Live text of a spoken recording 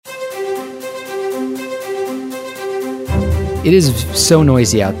It is so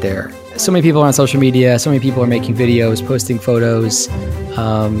noisy out there. So many people are on social media, so many people are making videos, posting photos,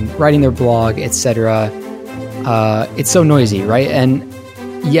 writing their blog, etc. It's so noisy, right? And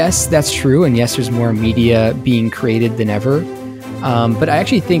yes, that's true. And yes, there's more media being created than ever. But I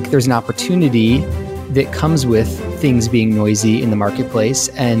actually think there's an opportunity that comes with things being noisy in the marketplace.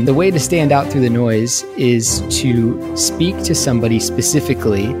 And the way to stand out through the noise is to speak to somebody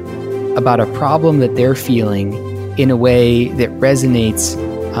specifically about a problem that they're feeling in a way that resonates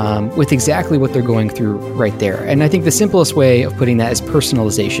with exactly what they're going through right there. And I think the simplest way of putting that is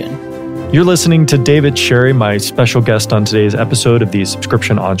personalization. You're listening to David Sherry, my special guest on today's episode of the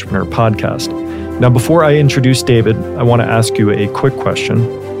Subscription Entrepreneur Podcast. Now, before I introduce David, I want to ask you a quick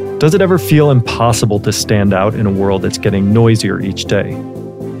question. Does it ever feel impossible to stand out in a world that's getting noisier each day?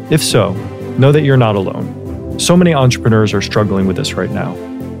 If so, know that you're not alone. So many entrepreneurs are struggling with this right now.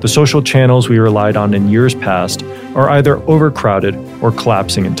 The social channels we relied on in years past are either overcrowded or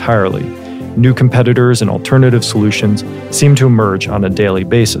collapsing entirely. New competitors and alternative solutions seem to emerge on a daily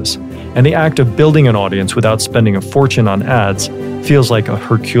basis, and the act of building an audience without spending a fortune on ads feels like a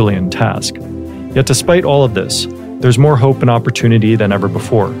Herculean task. Yet despite all of this, there's more hope and opportunity than ever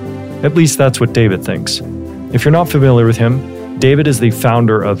before. At least that's what David thinks. If you're not familiar with him, David is the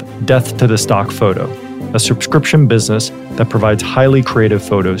founder of Death to the Stock Photo, a subscription business that provides highly creative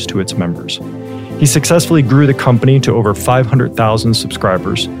photos to its members. He successfully grew the company to over 500,000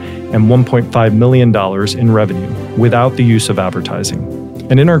 subscribers and $1.5 million in revenue without the use of advertising.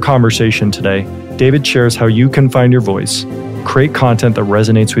 And in our conversation today, David shares how you can find your voice, create content that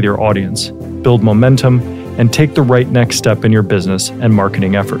resonates with your audience, build momentum, and take the right next step in your business and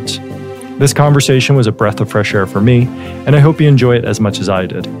marketing efforts. This conversation was a breath of fresh air for me, and I hope you enjoy it as much as I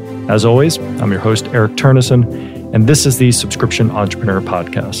did. As always, I'm your host, Eric Turnison, and this is the Subscription Entrepreneur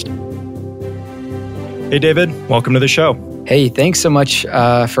Podcast. Hey, David, welcome to the show. Hey, thanks so much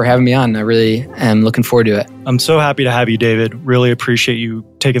for having me on. I really am looking forward to it. I'm so happy to have you, David. Really appreciate you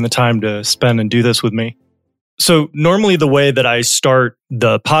taking the time to spend and do this with me. So normally the way that I start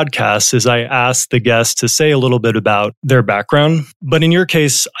the podcast is I ask the guest to say a little bit about their background. But in your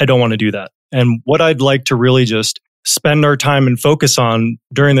case, I don't want to do that. And what I'd like to really just spend our time and focus on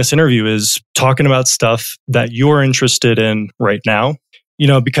during this interview is talking about stuff that you're interested in right now. You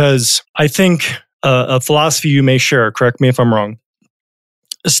know, because I think a philosophy you may share, correct me if I'm wrong,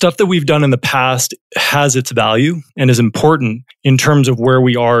 stuff that we've done in the past has its value and is important in terms of where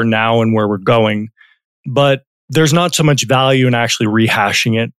we are now and where we're going. But there's not so much value in actually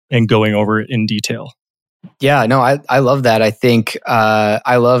rehashing it and going over it in detail. Yeah, no, I love that. I think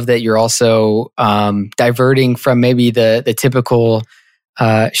I love that you're also diverting from maybe the typical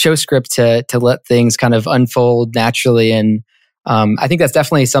show script to let things kind of unfold naturally. And I think that's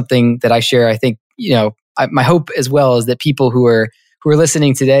definitely something that I share. I think, my hope as well is that people who are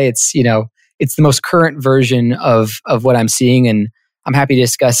listening today, it's the most current version of what I'm seeing, and I'm happy to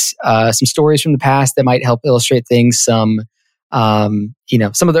discuss some stories from the past that might help illustrate things. Some of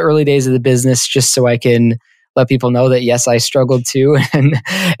the early days of the business, just so I can let people know that yes, I struggled too and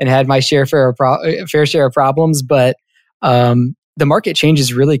had my fair share of problems. But the market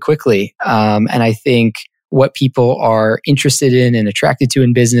changes really quickly, and I think what people are interested in and attracted to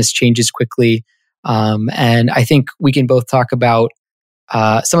in business changes quickly. And I think we can both talk about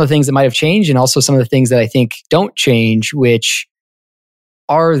some of the things that might have changed and also some of the things that I think don't change, which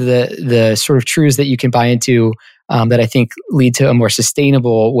are the sort of truths that you can buy into that I think lead to a more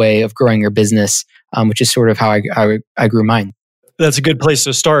sustainable way of growing your business, which is sort of how I grew mine. That's a good place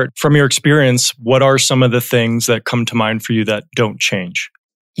to start. From your experience, what are some of the things that come to mind for you that don't change?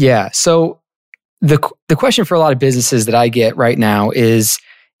 Yeah. So the question for a lot of businesses that I get right now is,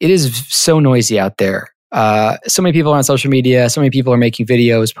 it is so noisy out there. So many people are on social media, so many people are making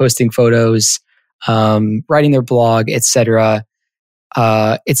videos, posting photos, writing their blog, etc.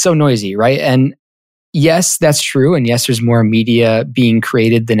 It's so noisy, right? And yes, that's true. And yes, there's more media being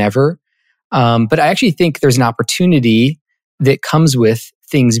created than ever. But I actually think there's an opportunity that comes with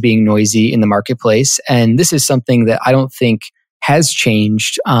things being noisy in the marketplace. And this is something that I don't think has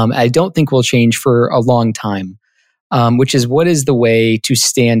changed. I don't think will change for a long time, which is, what is the way to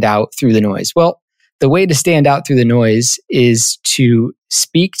stand out through the noise? Well, the way to stand out through the noise is to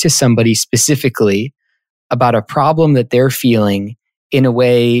speak to somebody specifically about a problem that they're feeling in a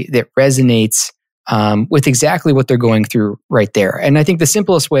way that resonates with exactly what they're going through right there. And I think the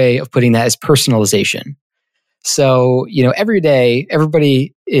simplest way of putting that is personalization. So, every day,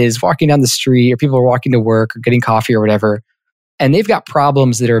 everybody is walking down the street, or people are walking to work or getting coffee or whatever, and they've got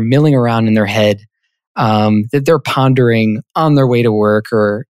problems that are milling around in their head that they're pondering on their way to work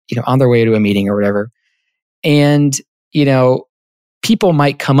or, on their way to a meeting or whatever. And people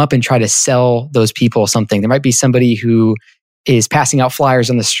might come up and try to sell those people something. There might be somebody who is passing out flyers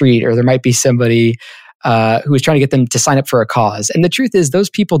on the street, or there might be somebody who is trying to get them to sign up for a cause. And the truth is, those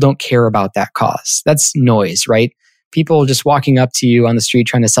people don't care about that cause. That's noise, right? People just walking up to you on the street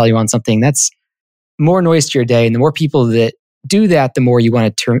trying to sell you on something, that's more noise to your day. And the more people that do that, the more you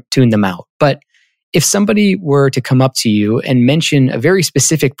want to tune them out. But if somebody were to come up to you and mention a very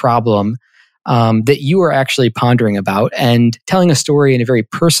specific problem that you are actually pondering about and telling a story in a very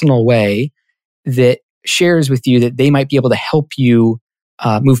personal way that shares with you that they might be able to help you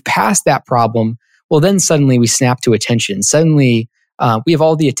move past that problem, well, then suddenly we snap to attention. Suddenly, we have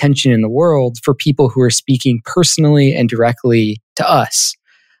all the attention in the world for people who are speaking personally and directly to us.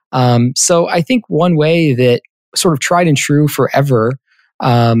 So I think one way that sort of tried and true forever,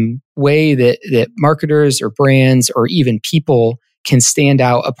 way that marketers or brands or even people can stand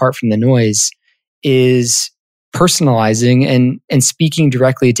out apart from the noise is personalizing and speaking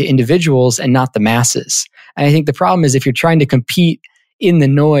directly to individuals and not the masses. And I think the problem is if you're trying to compete in the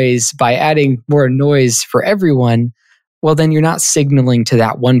noise by adding more noise for everyone, well, then you're not signaling to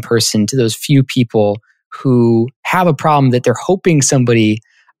that one person, to those few people who have a problem that they're hoping somebody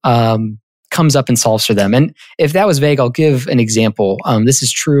comes up and solves for them. And if that was vague, I'll give an example. This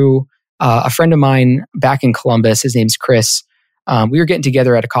is true. A friend of mine back in Columbus, his name's Chris, we were getting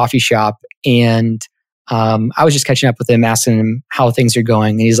together at a coffee shop, and I was just catching up with him, asking him how things are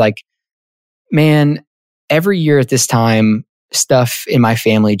going. And he's like, man, every year at this time, stuff in my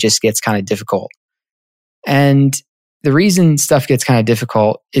family just gets kind of difficult. And the reason stuff gets kind of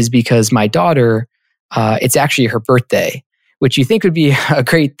difficult is because my daughter, it's actually her birthday, which you think would be a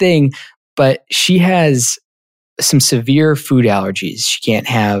great thing, but she has some severe food allergies. She can't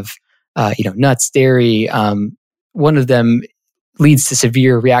have, nuts, dairy. One of them leads to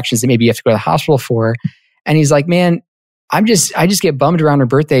severe reactions that maybe you have to go to the hospital for. And he's like, man, I just get bummed around her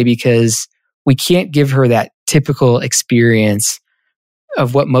birthday because we can't give her that typical experience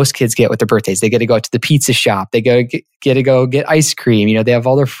of what most kids get with their birthdays. They get to go to the pizza shop. They get to go get ice cream. They have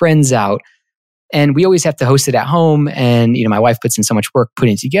all their friends out. And we always have to host it at home. And, my wife puts in so much work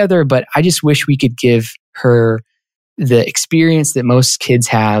putting it together, but I just wish we could give her the experience that most kids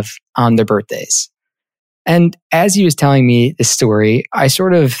have on their birthdays. And as he was telling me this story, I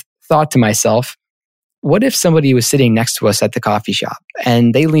sort of thought to myself, what if somebody was sitting next to us at the coffee shop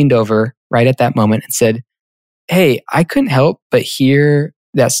and they leaned over right at that moment and said, hey, I couldn't help but hear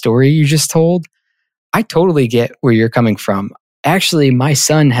that story you just told. I totally get where you're coming from. Actually, my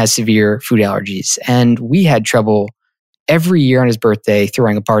son has severe food allergies, and we had trouble every year on his birthday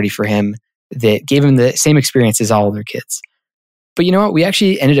throwing a party for him that gave him the same experience as all other kids. But you know what? We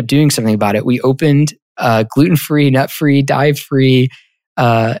actually ended up doing something about it. We opened a gluten-free, nut-free, dye-free,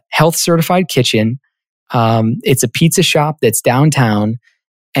 health-certified kitchen. It's a pizza shop that's downtown,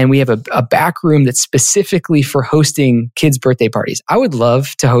 and we have a back room that's specifically for hosting kids' birthday parties. I would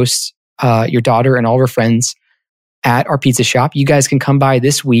love to host your daughter and all of her friends at our pizza shop. You guys can come by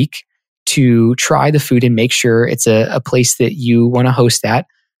this week to try the food and make sure it's a place that you want to host at.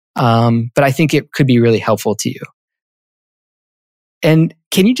 But I think it could be really helpful to you. And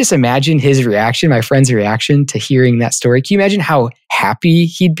can you just imagine his reaction, my friend's reaction to hearing that story? Can you imagine how happy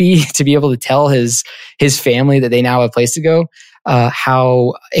he'd be to be able to tell his family that they now have a place to go?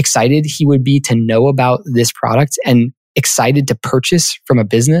 How excited he would be to know about this product and excited to purchase from a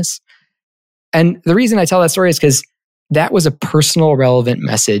business? And the reason I tell that story is because that was a personal, relevant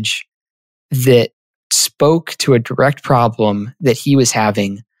message that spoke to a direct problem that he was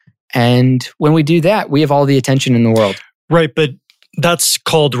having. And when we do that, we have all the attention in the world. Right, but that's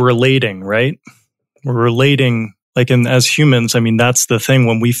called relating, right? We're relating, as humans, that's the thing.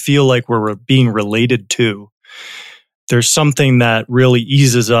 When we feel like we're being related to, there's something that really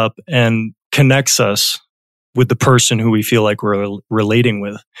eases up and connects us with the person who we feel like we're relating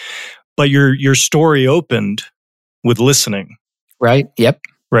with. But your story opened with listening. Right. Yep.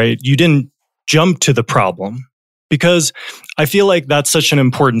 Right. You didn't jump to the problem, because I feel like that's such an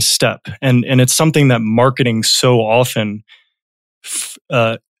important step. And it's something that marketing so often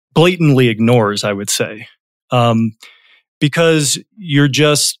blatantly ignores, I would say. Because you're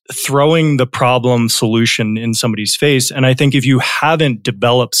just throwing the problem solution in somebody's face. And I think if you haven't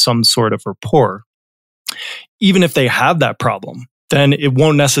developed some sort of rapport, even if they have that problem, then it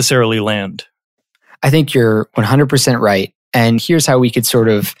won't necessarily land. I think you're 100% right. And here's how we could sort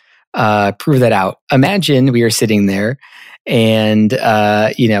of prove that out. Imagine we are sitting there and,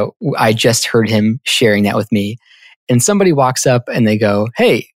 I just heard him sharing that with me. And somebody walks up and they go,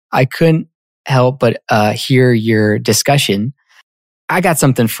 hey, I couldn't help but hear your discussion. I got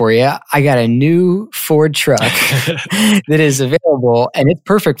something for you. I got a new Ford truck that is available, and it's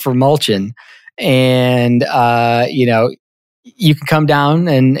perfect for mulching. And, you can come down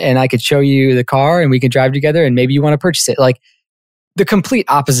and I could show you the car and we can drive together and maybe you want to purchase it. Like the complete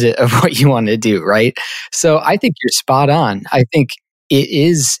opposite of what you want to do, right? So I think you're spot on. I think it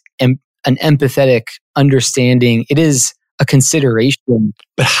is an empathetic understanding. It is a consideration.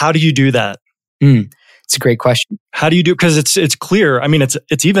 But how do you do that? It's a great question. How do you do? Because it's clear. I mean,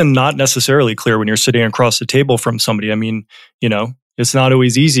 it's even not necessarily clear when you're sitting across the table from somebody. I mean, it's not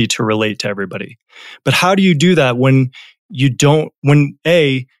always easy to relate to everybody. But how do you do that when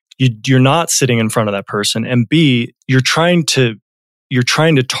A, you're not sitting in front of that person, and B, you're trying to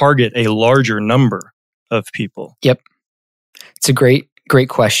target a larger number of people? Yep. It's a great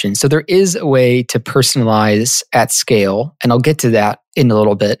question. So there is a way to personalize at scale, and I'll get to that in a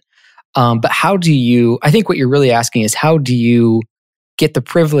little bit. But I think what you're really asking is, how do you get the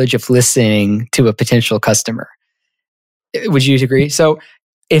privilege of listening to a potential customer? Would you agree? So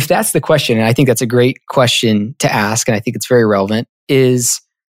if that's the question, and I think that's a great question to ask, and I think it's very relevant, is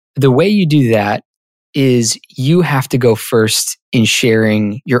the way you do that is you have to go first in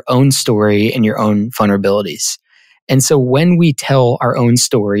sharing your own story and your own vulnerabilities. And so when we tell our own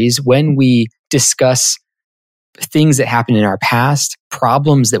stories, when we discuss things that happened in our past,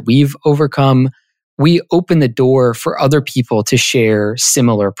 problems that we've overcome, we open the door for other people to share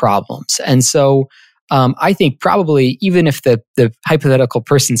similar problems. And so I think probably even if the hypothetical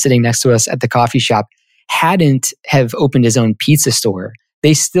person sitting next to us at the coffee shop hadn't have opened his own pizza store,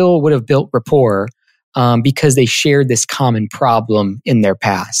 they still would have built rapport because they shared this common problem in their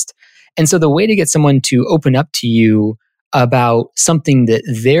past. And so the way to get someone to open up to you about something that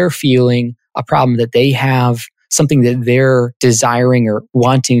they're feeling, a problem that they have, something that they're desiring or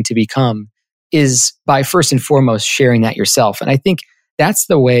wanting to become, is by first and foremost sharing that yourself. And I think that's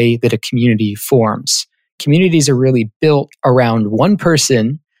the way that a community forms. Communities are really built around one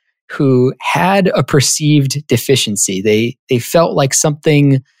person who had a perceived deficiency. They felt like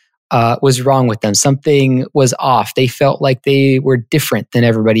something was wrong with them. Something was off. They felt like they were different than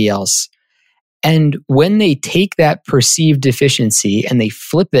everybody else. And when they take that perceived deficiency and they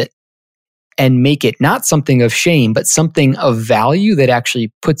flip it and make it not something of shame, but something of value that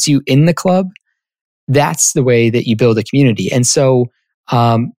actually puts you in the club, that's the way that you build a community. And so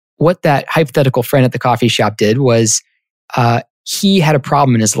what that hypothetical friend at the coffee shop did was he had a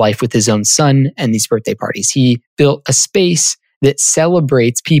problem in his life with his own son and these birthday parties. He built a space that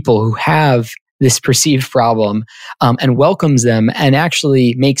celebrates people who have this perceived problem and welcomes them and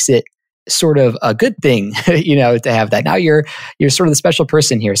actually makes it sort of a good thing, to have that. Now you're sort of the special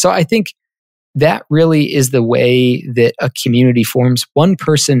person here. So I think that really is the way that a community forms. One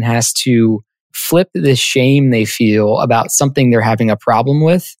person has to flip the shame they feel about something they're having a problem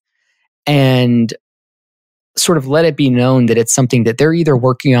with and sort of let it be known that it's something that they're either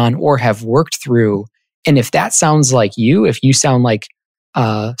working on or have worked through. And if that sounds like you, if you sound like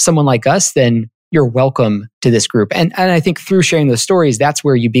someone like us, then you're welcome to this group. And I think through sharing those stories, that's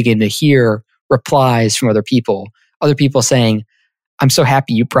where you begin to hear replies from other people saying, I'm so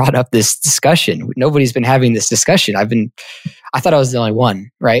happy you brought up this discussion. Nobody's been having this discussion. I thought I was the only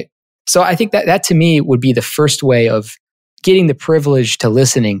one, right? So I think that to me would be the first way of getting the privilege to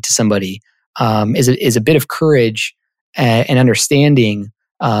listening to somebody is a bit of courage and understanding,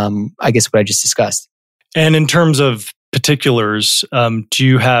 I guess, what I just discussed. And in terms of particulars, do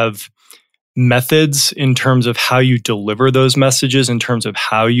you have methods in terms of how you deliver those messages, in terms of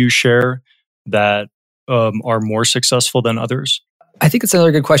how you share that are more successful than others? I think it's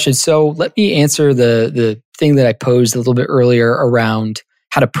another good question. So let me answer the thing that I posed a little bit earlier around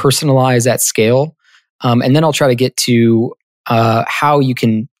how to personalize at scale. And then I'll try to get to how you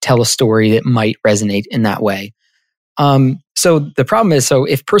can tell a story that might resonate in that way. So the problem is,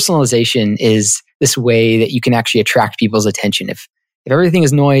 if personalization is this way that you can actually attract people's attention, if everything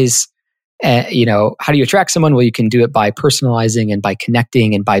is noise, how do you attract someone? Well, you can do it by personalizing and by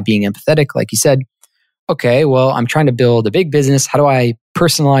connecting and by being empathetic, like you said. Okay, well, I'm trying to build a big business. How do I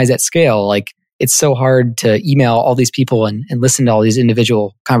personalize at scale? Like, it's so hard to email all these people and listen to all these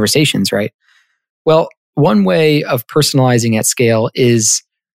individual conversations, right? Well, one way of personalizing at scale is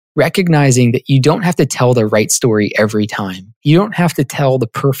recognizing that you don't have to tell the right story every time. You don't have to tell the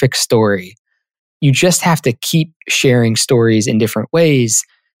perfect story. You just have to keep sharing stories in different ways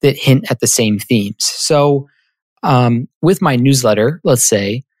that hint at the same themes. So with my newsletter, let's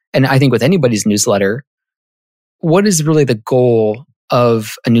say, and I think with anybody's newsletter, what is really the goal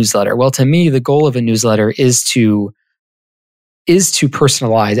of a newsletter? Well, to me, the goal of a newsletter is to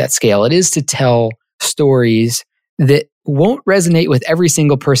personalize at scale. It is to tell stories that won't resonate with every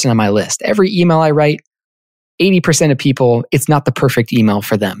single person on my list. Every email I write, 80% of people, it's not the perfect email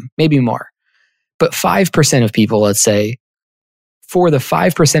for them, maybe more. But 5% of people, let's say, for the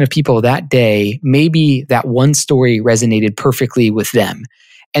 5% of people that day, maybe that one story resonated perfectly with them.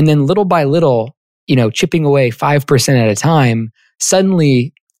 And then little by little, chipping away 5% at a time,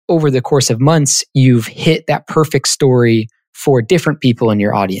 suddenly over the course of months, you've hit that perfect story for different people in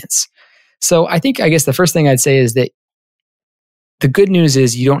your audience. So I guess the first thing I'd say is that the good news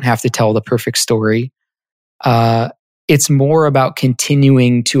is you don't have to tell the perfect story. It's more about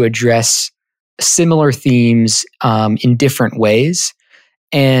continuing to address similar themes in different ways,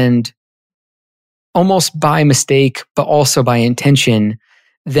 and almost by mistake, but also by intention,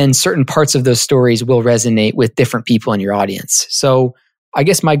 then certain parts of those stories will resonate with different people in your audience. So I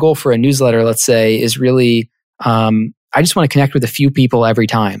guess my goal for a newsletter, let's say, is really, I just want to connect with a few people every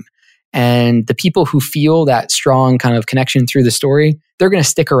time. And the people who feel that strong kind of connection through the story, they're going to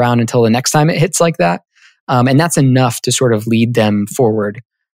stick around until the next time it hits like that. And that's enough to sort of lead them forward.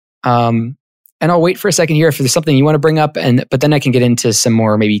 And I'll wait for a second here if there's something you want to bring up, but then I can get into some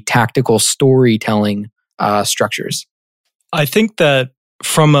more maybe tactical storytelling structures. I think that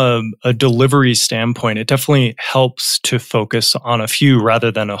from a delivery standpoint, it definitely helps to focus on a few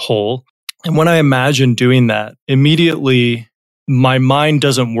rather than a whole. And when I imagine doing that, immediately my mind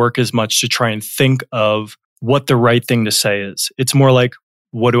doesn't work as much to try and think of what the right thing to say is. It's more like,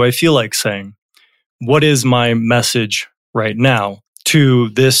 what do I feel like saying? What is my message right now to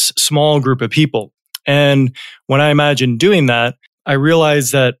this small group of people? And when I imagine doing that, I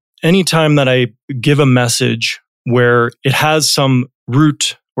realize that anytime that I give a message where it has some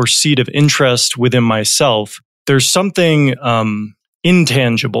root or seed of interest within myself, there's something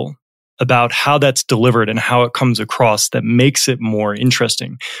intangible about how that's delivered and how it comes across that makes it more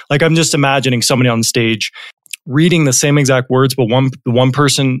interesting. Like I'm just imagining somebody on stage reading the same exact words, but one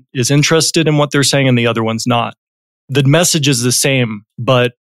person is interested in what they're saying and the other one's not. The message is the same,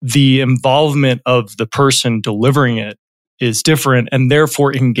 but the involvement of the person delivering it is different and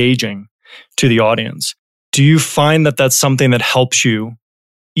therefore engaging to the audience. Do you find that that's something that helps you,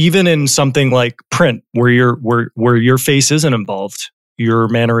 even in something like print, where your face isn't involved, your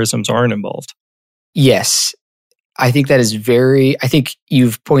mannerisms aren't involved? Yes, I think that is I think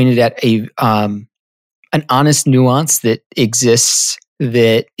you've pointed at an honest nuance that exists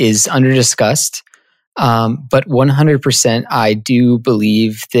that is under-discussed. But 100%, I do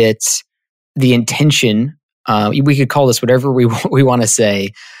believe that the intention, we could call this whatever we want to say,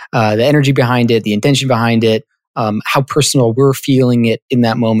 the energy behind it, the intention behind it, how personal we're feeling it in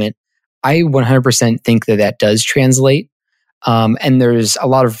that moment, I 100% think that does translate. And there's a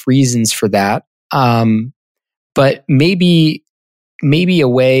lot of reasons for that. But maybe a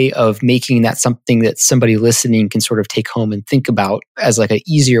way of making that something that somebody listening can sort of take home and think about as like an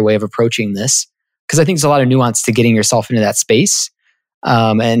easier way of approaching this. Because I think there's a lot of nuance to getting yourself into that space.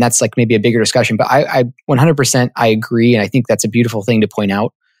 And that's like maybe a bigger discussion. But I 100% I agree. And I think that's a beautiful thing to point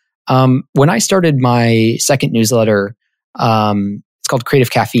out. When I started my second newsletter, it's called Creative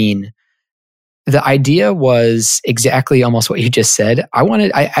Caffeine. The idea was exactly almost what you just said.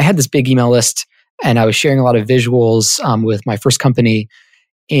 I had this big email list and I was sharing a lot of visuals with my first company.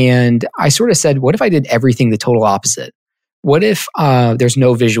 And I sort of said, what if I did everything the total opposite? What if there's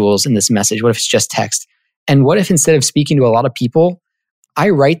no visuals in this message? What if it's just text? And what if instead of speaking to a lot of people, I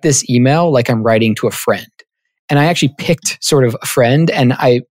write this email like I'm writing to a friend? And I actually picked sort of a friend. And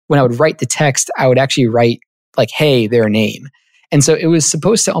when I would write the text, I would actually write like, hey, their name. And so it was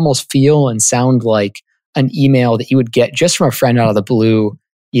supposed to almost feel and sound like an email that you would get just from a friend out of the blue,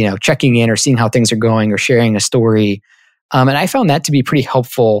 checking in or seeing how things are going or sharing a story. And I found that to be pretty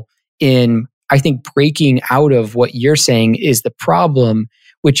helpful in, I think, breaking out of what you're saying is the problem,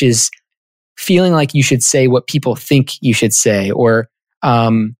 which is feeling like you should say what people think you should say, or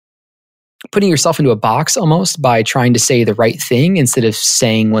putting yourself into a box almost by trying to say the right thing instead of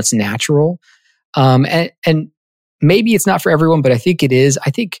saying what's natural. And maybe it's not for everyone, but I think it is. I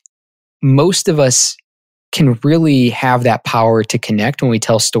think most of us can really have that power to connect when we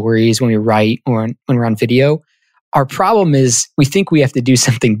tell stories, when we write, or when we're on video. Our problem is we think we have to do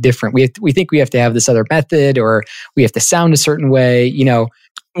something different. We think we have to have this other method, or we have to sound a certain way,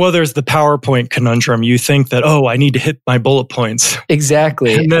 Well, there's the PowerPoint conundrum. You think that, I need to hit my bullet points.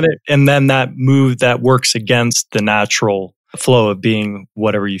 Exactly. And then that works against the natural flow of being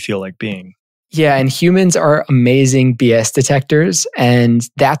whatever you feel like being. Yeah, and humans are amazing BS detectors, and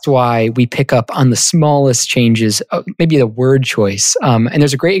that's why we pick up on the smallest changes, maybe the word choice. And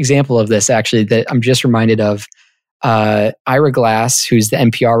there's a great example of this, actually, that I'm just reminded of. Ira Glass, who's the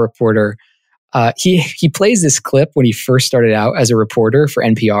NPR reporter, He plays this clip when he first started out as a reporter for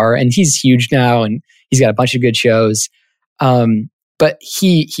NPR, and he's huge now, and he's got a bunch of good shows. But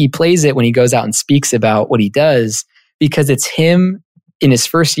he plays it when he goes out and speaks about what he does, because it's him in his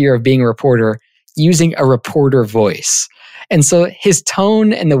first year of being a reporter using a reporter voice. And so his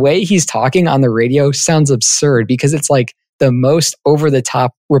tone and the way he's talking on the radio sounds absurd, because it's like the most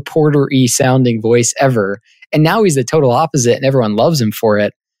over-the-top reporter-y sounding voice ever. And now he's the total opposite, and everyone loves him for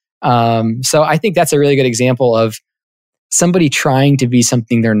it. So I think that's a really good example of somebody trying to be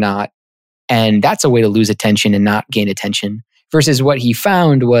something they're not. And that's a way to lose attention and not gain attention. Versus what he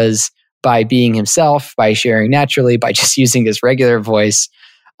found was by being himself, by sharing naturally, by just using his regular voice,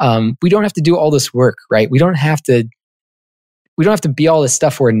 we don't have to do all this work, right? We don't have to be all this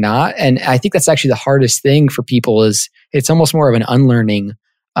stuff we're not. And I think that's actually the hardest thing for people. Is it's almost more of an unlearning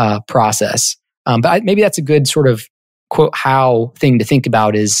process. But maybe that's a good sort of quote how thing to think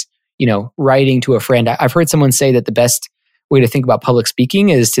about is, writing to a friend. I've heard someone say that the best way to think about public speaking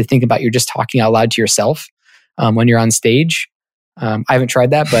is to think about you're just talking out loud to yourself when you're on stage. I haven't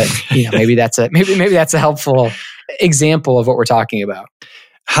tried that, but maybe that's a helpful example of what we're talking about.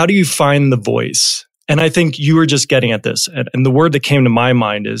 How do you find the voice? And I think you were just getting at this. And the word that came to my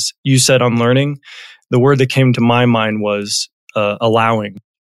mind is, you said unlearning. The word that came to my mind was allowing,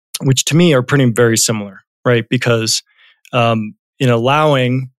 which to me are very similar, right? Because in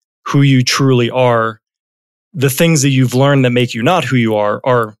allowing who you truly are, the things that you've learned that make you not who you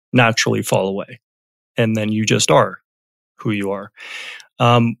are naturally fall away. And then you just are who you are,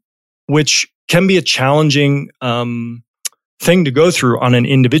 which can be a challenging thing to go through on an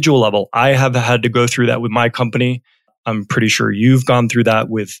individual level. I have had to go through that with my company. I'm pretty sure you've gone through that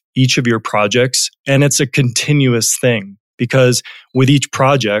with each of your projects. And it's a continuous thing, because with each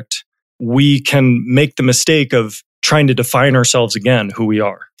project, we can make the mistake of trying to define ourselves again, who we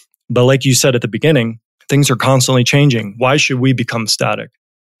are. But like you said at the beginning, things are constantly changing. Why should we become static?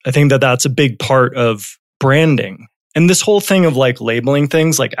 I think that that's a big part of branding. And this whole thing of like labeling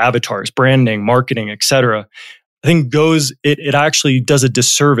things like avatars, branding, marketing, etc., I think it actually does a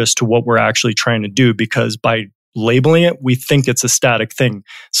disservice to what we're actually trying to do, because by labeling it, we think it's a static thing,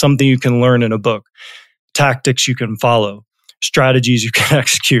 something you can learn in a book, tactics you can follow, strategies you can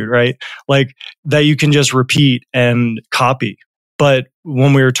execute, right? Like that you can just repeat and copy. But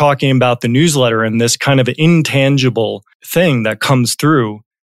when we were talking about the newsletter and this kind of intangible thing that comes through,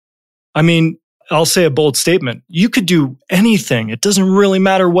 I mean, I'll say a bold statement. You could do anything. It doesn't really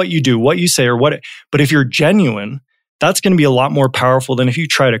matter what you do, what you say, or what. But if you're genuine, that's going to be a lot more powerful than if you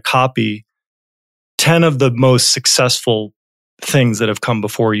try to copy 10 of the most successful things that have come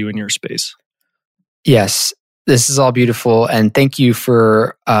before you in your space. Yes, this is all beautiful. And thank you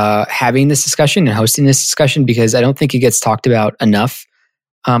for having this discussion and hosting this discussion, because I don't think it gets talked about enough.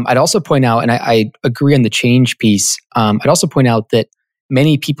 I'd also point out, and I agree on the change piece, I'd also point out that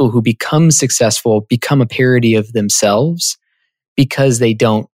many people who become successful become a parody of themselves because they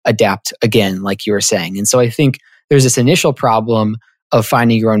don't adapt again, like you were saying. And so I think there's this initial problem of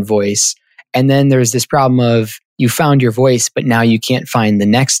finding your own voice. And then there's this problem of you found your voice, but now you can't find the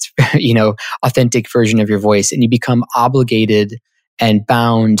next, authentic version of your voice. And you become obligated and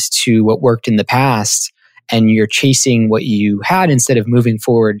bound to what worked in the past. And you're chasing what you had instead of moving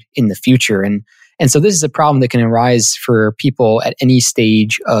forward in the future. And so this is a problem that can arise for people at any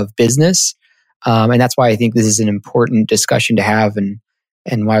stage of business. And that's why I think this is an important discussion to have, and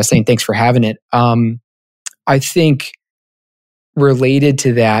why I was saying thanks for having it. I think related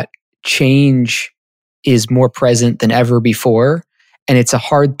to that, change is more present than ever before. And it's a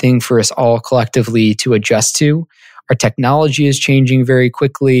hard thing for us all collectively to adjust to. Our technology is changing very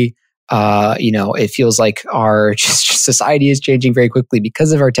quickly. It feels like our society is changing very quickly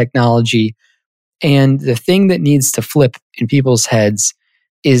because of our technology. And the thing that needs to flip in people's heads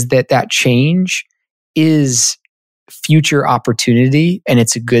is that change is future opportunity, and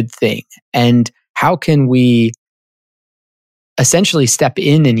it's a good thing. And how can we essentially step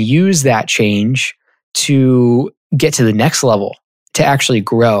in and use that change to get to the next level, to actually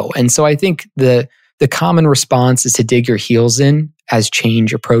grow? And so I think the common response is to dig your heels in as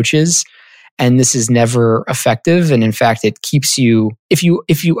change approaches. And this is never effective. And in fact, it keeps you, if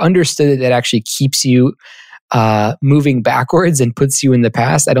you understood it, that actually keeps you moving backwards and puts you in the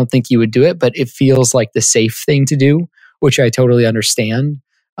past, I don't think you would do it, but it feels like the safe thing to do, which I totally understand.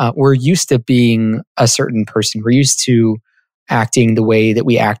 We're used to being a certain person. We're used to acting the way that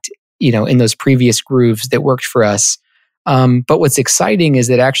we act, in those previous grooves that worked for us. But what's exciting is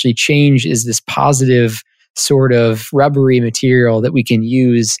that actually change is this positive sort of rubbery material that we can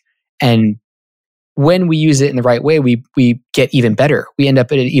use and when we use it in the right way, we get even better. We end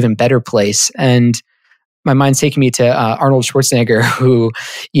up at an even better place. And my mind's taking me to Arnold Schwarzenegger, who,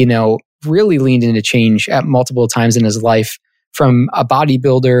 really leaned into change at multiple times in his life, from a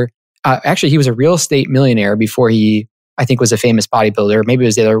bodybuilder. Actually, he was a real estate millionaire before he, I think, was a famous bodybuilder. Maybe it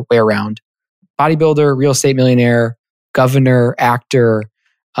was the other way around. Bodybuilder, real estate millionaire, governor, actor.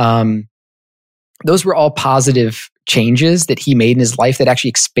 Those were all positive changes that he made in his life that actually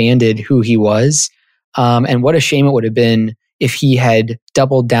expanded who he was. And what a shame it would have been if he had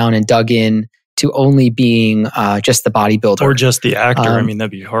doubled down and dug in to only being just the bodybuilder. Or just the actor.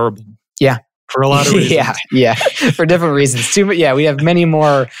 That'd be horrible. Yeah. For a lot of reasons. Yeah. For different reasons. We have many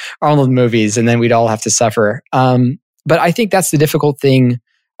more Arnold movies, and then we'd all have to suffer. But I think that's the difficult thing.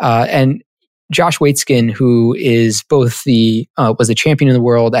 And Josh Waitzkin, who is both was the champion of the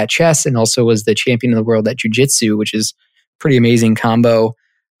world at chess and also was the champion of the world at jiu-jitsu, which is pretty amazing combo.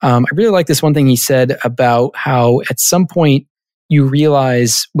 I really like this one thing he said about how at some point you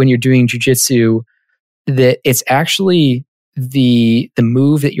realize when you're doing jiu-jitsu that it's actually the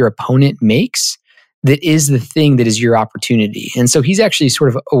move that your opponent makes that is the thing that is your opportunity. And so he's actually sort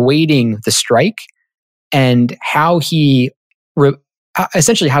of awaiting the strike, and how he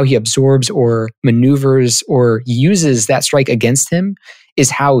essentially how he absorbs or maneuvers or uses that strike against him is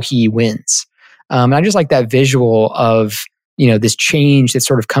how he wins. And I just like that visual of, this change that's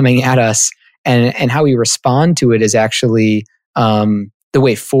sort of coming at us, and how we respond to it is actually the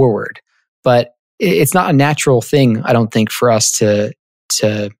way forward. But it's not a natural thing, I don't think, for us to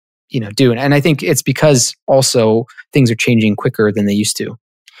do. And I think it's because also things are changing quicker than they used to.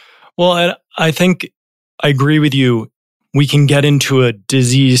 Well, and I think I agree with you. We can get into a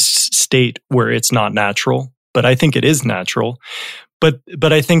diseased state where it's not natural, but I think it is natural. But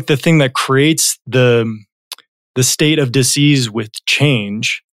I think the thing that creates the state of disease with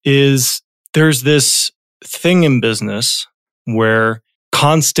change is there's this thing in business where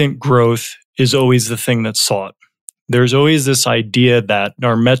constant growth is always the thing that's sought. There's always this idea that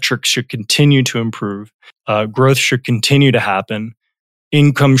our metrics should continue to improve, growth should continue to happen,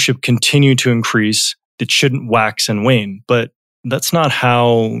 income should continue to increase. It shouldn't wax and wane. But that's not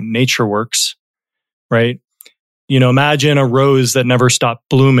how nature works, right? Imagine a rose that never stopped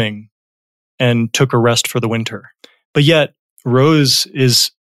blooming and took a rest for the winter. But yet, rose is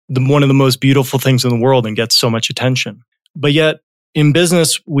one of the most beautiful things in the world and gets so much attention. But yet, in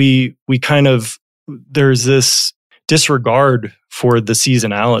business, we kind of, there's this disregard for the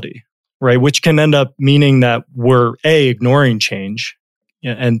seasonality, right? Which can end up meaning that we're A, ignoring change,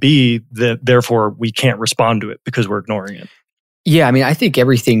 and B, that therefore we can't respond to it because we're ignoring it. Yeah, I think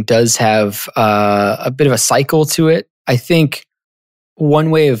everything does have a bit of a cycle to it. I think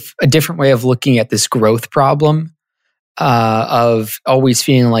a different way of looking at this growth problem of always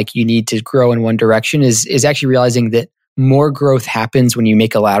feeling like you need to grow in one direction is actually realizing that more growth happens when you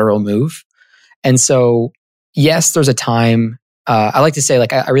make a lateral move. And so, yes, there's a time. I like to say,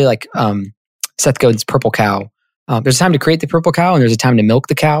 I really like Seth Godin's Purple Cow. There's a time to create the purple cow, and there's a time to milk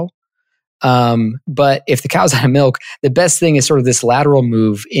the cow. But if the cow's out of milk, the best thing is sort of this lateral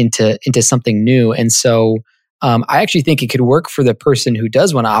move into something new. And so, I actually think it could work for the person who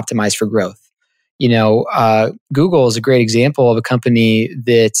does want to optimize for growth. Google is a great example of a company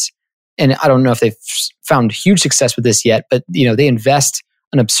that, and I don't know if they've found huge success with this yet, but they invest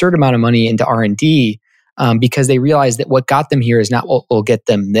an absurd amount of money into R&D because they realize that what got them here is not what will get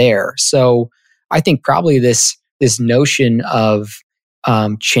them there. So I think probably this notion of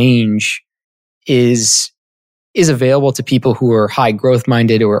change is available to people who are high growth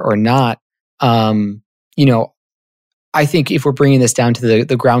minded or not. I think if we're bringing this down to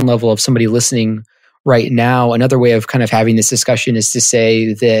the ground level of somebody listening right now, another way of kind of having this discussion is to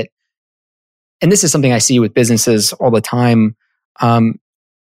say that, and this is something I see with businesses all the time.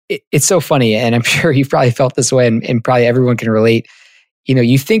 It's so funny, and I'm sure you've probably felt this way, and probably everyone can relate.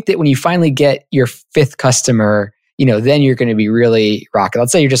 You think that when you finally get your fifth customer, then you're going to be really rocking.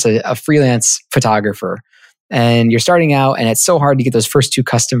 Let's say you're just a freelance photographer, and you're starting out, and it's so hard to get those first two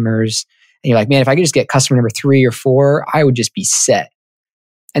customers. And you're like, man, if I could just get customer number 3 or 4, I would just be set.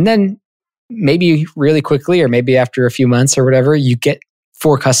 And then maybe really quickly, or maybe after a few months or whatever, you get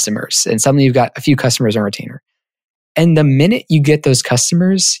 4 customers, and suddenly you've got a few customers on retainer. And the minute you get those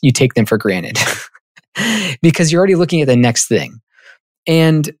customers, you take them for granted because you're already looking at the next thing.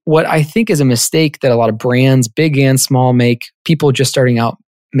 And what I think is a mistake that a lot of brands, big and small, make, people just starting out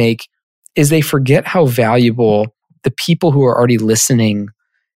make, is they forget how valuable the people who are already listening,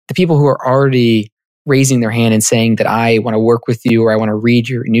 the people who are already raising their hand and saying that I want to work with you or I want to read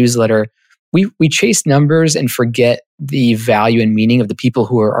your newsletter. We chase numbers and forget the value and meaning of the people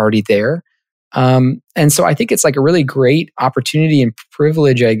who are already there. And so I think it's like a really great opportunity and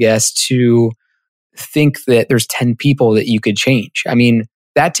privilege, I guess, to think that there's 10 people that you could change. I mean,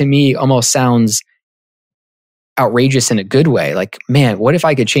 that to me almost sounds outrageous in a good way. Like, man, what if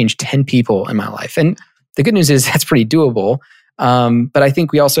I could change 10 people in my life? And the good news is that's pretty doable. But I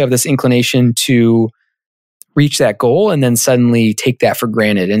think we also have this inclination to reach that goal and then suddenly take that for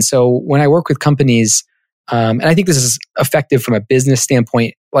granted. And so when I work with companies, and I think this is effective from a business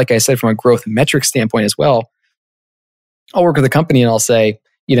standpoint, like I said, from a growth metric standpoint as well, I'll work with a company and I'll say,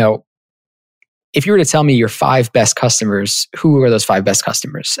 if you were to tell me your 5 best customers, who are those 5 best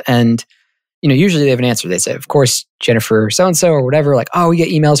customers? And usually they have an answer. They say, of course, Jennifer so-and-so or whatever, like, oh, we get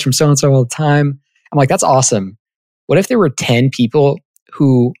emails from so-and-so all the time. I'm like, that's awesome. What if there were 10 people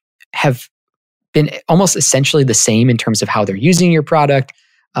who have been almost essentially the same in terms of how they're using your product,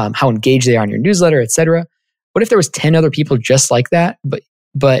 how engaged they are on your newsletter, et cetera? What if there was 10 other people just like that,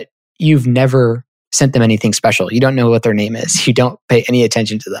 but you've never sent them anything special? You don't know what their name is. You don't pay any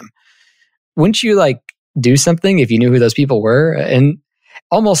attention to them. Wouldn't you do something if you knew who those people were? And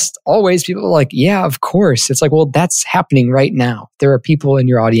almost always people are like, yeah, of course. It's like, well, that's happening right now. There are people in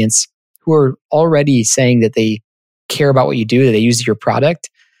your audience who are already saying that they care about what you do, that they use your product.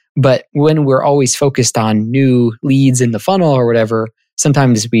 But when we're always focused on new leads in the funnel or whatever,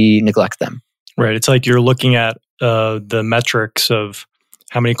 sometimes we neglect them. Right. It's like you're looking at the metrics of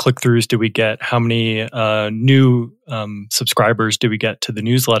how many click-throughs do we get? How many new subscribers do we get to the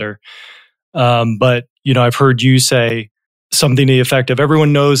newsletter? But I've heard you say something to the effect of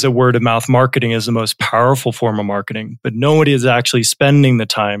everyone knows that word of mouth marketing is the most powerful form of marketing, but nobody is actually spending the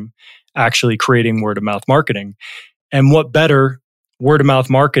time actually creating word of mouth marketing. And what better word of mouth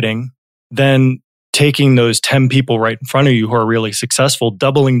marketing than taking those 10 people right in front of you who are really successful,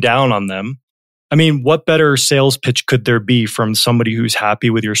 doubling down on them? I mean, what better sales pitch could there be from somebody who's happy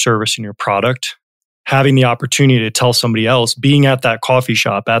with your service and your product, having the opportunity to tell somebody else, being at that coffee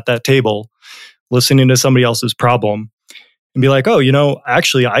shop, at that table, listening to somebody else's problem and be like, oh,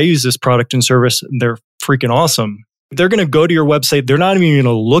 actually, I use this product and service and they're freaking awesome. They're going to go to your website. They're not even going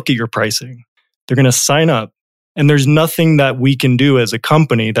to look at your pricing. They're going to sign up. And there's nothing that we can do as a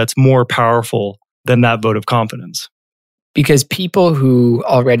company that's more powerful than that vote of confidence. Because people who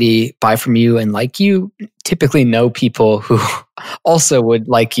already buy from you and like you typically know people who also would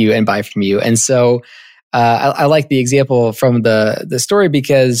like you and buy from you. And so I like the example from the story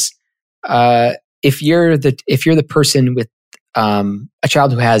because if you're the person with a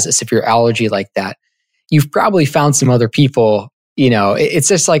child who has a severe allergy like that, you've probably found some other people. It's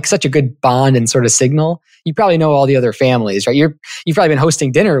just like such a good bond and sort of signal. You probably know all the other families, right? You've probably been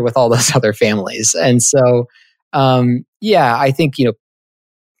hosting dinner with all those other families, and so I think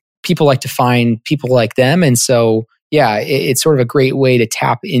people like to find people like them, and so it's sort of a great way to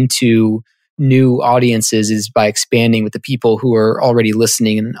tap into new audiences is by expanding with the people who are already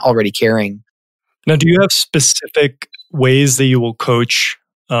listening and already caring. Now, do you have specific ways that you will coach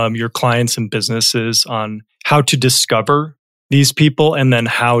your clients and businesses on how to discover these people and then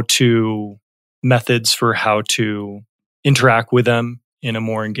methods for how to interact with them in a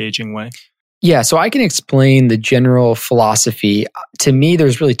more engaging way? Yeah, so I can explain the general philosophy. To me,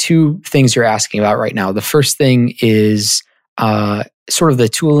 there's really 2 things you're asking about right now. The first thing is sort of the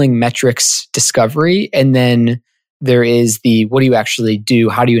tooling metrics discovery, and then there is the what do you actually do?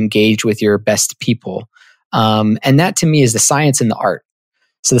 How do you engage with your best people? And that to me is the science and the art.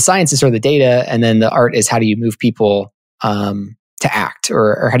 So the science is sort of the data, and then the art is how do you move people to act,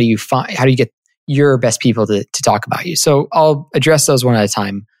 or how do you get your best people to talk about you? So I'll address those one at a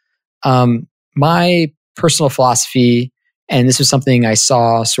time. My personal philosophy, and this was something I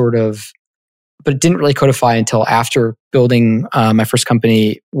saw sort of, but didn't really codify until after building my first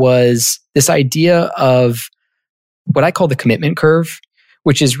company, was this idea of what I call the commitment curve,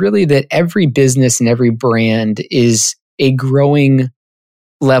 which is really that every business and every brand is a growing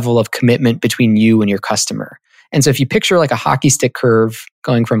level of commitment between you and your customer. And so if you picture like a hockey stick curve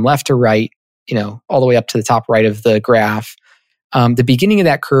going from left to right, all the way up to the top right of the graph, the beginning of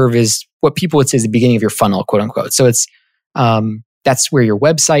that curve is what people would say is the beginning of your funnel, quote unquote. So it's that's where your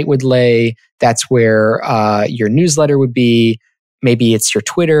website would lay. That's where your newsletter would be. Maybe it's your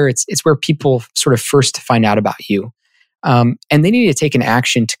Twitter. It's where people sort of first find out about you. And they need to take an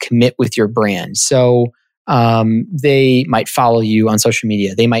action to commit with your brand. So they might follow you on social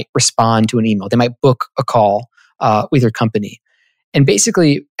media. They might respond to an email. They might book a call with your company. And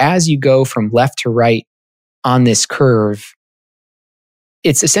basically, as you go from left to right on this curve,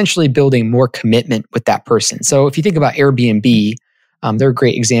 it's essentially building more commitment with that person. So if you think about Airbnb, they're a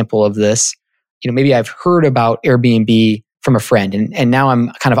great example of this. Maybe I've heard about Airbnb from a friend. And now I'm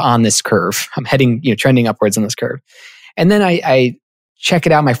kind of on this curve. I'm heading, trending upwards on this curve. And then I check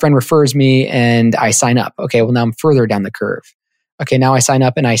it out. My friend refers me and I sign up. Okay, well, now I'm further down the curve. Okay, now I sign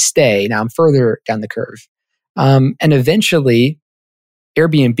up and I stay. Now I'm further down the curve. And eventually,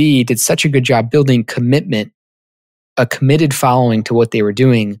 Airbnb did such a good job building commitment, a committed following to what they were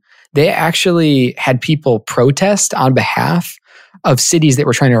doing. They actually had people protest on behalf of cities that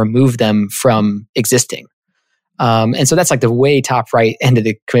were trying to remove them from existing. And so that's like the way top right end of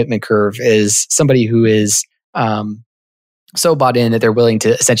the commitment curve is somebody who is so bought in that they're willing to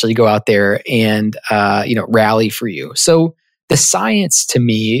essentially go out there and rally for you. So the science to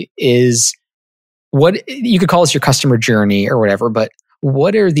me is what you could call this your customer journey or whatever, but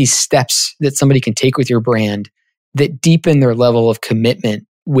what are these steps that somebody can take with your brand that deepen their level of commitment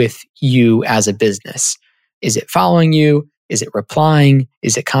with you as a business? Is it following you? Is it replying?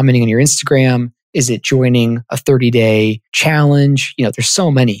 Is it commenting on your Instagram? Is it joining a 30-day challenge? There's so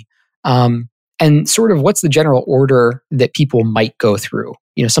many. And sort of what's the general order that people might go through?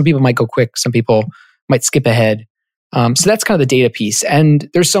 Some people might go quick. Some people might skip ahead. So that's kind of the data piece. And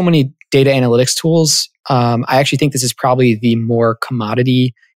there's so many data analytics tools. I actually think this is probably the more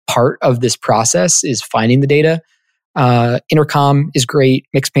commodity part of this process is finding the data. Intercom is great.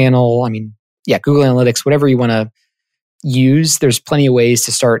 Mixpanel. Google Analytics, whatever you want to use. There's plenty of ways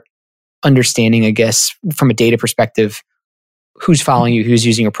to start understanding, I guess, from a data perspective, who's following you, who's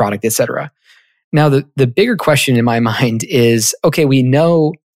using your product, et cetera. Now, the bigger question in my mind is, okay, we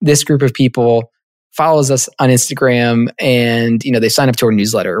know this group of people follows us on Instagram and, they sign up to our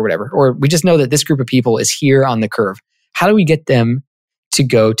newsletter or whatever, or we just know that this group of people is here on the curve. How do we get them to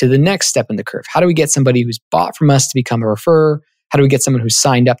go to the next step in the curve? How do we get somebody who's bought from us to become a referrer? How do we get someone who's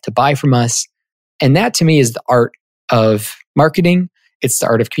signed up to buy from us? And that to me is the art of marketing. It's the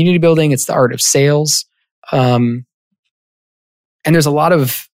art of community building. It's the art of sales. And there's a lot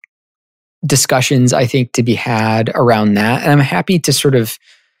of discussions, I think, to be had around that. And I'm happy to sort of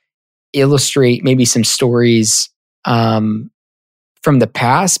illustrate maybe some stories from the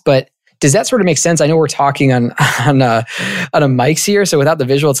past. But does that sort of make sense? I know we're talking on a mics here, so without the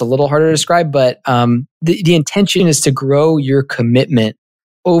visual, it's a little harder to describe. But the intention is to grow your commitment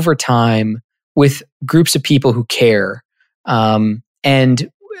over time with groups of people who care.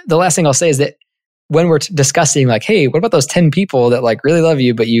 And the last thing I'll say is that when we're discussing like, hey, what about those 10 people that like really love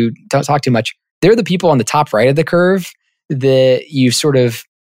you, but you don't talk too much? They're the people on the top right of the curve that you've sort of,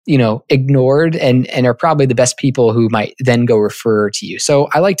 ignored and are probably the best people who might then go refer to you. So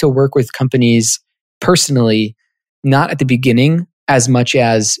I like to work with companies personally, not at the beginning as much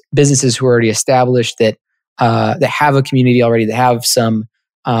as businesses who are already established that have a community already, that have some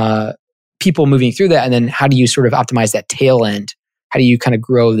people moving through that. And then how do you sort of optimize that tail end? How do you kind of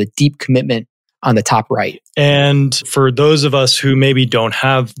grow the deep commitment on the top right? And for those of us who maybe don't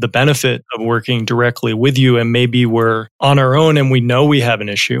have the benefit of working directly with you and maybe we're on our own and we know we have an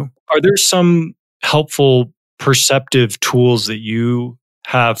issue, are there some helpful perceptive tools that you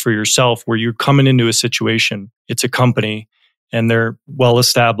have for yourself where you're coming into a situation, it's a company and they're well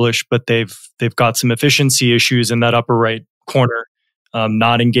established, but they've got some efficiency issues in that upper right corner,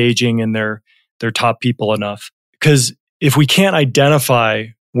 not engaging in their top people enough? Because if we can't identify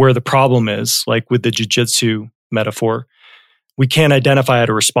where the problem is, like with the jiu-jitsu metaphor, we can't identify how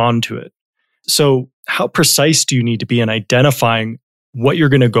to respond to it. So how precise do you need to be in identifying what you're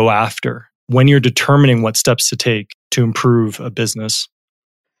going to go after when you're determining what steps to take to improve a business?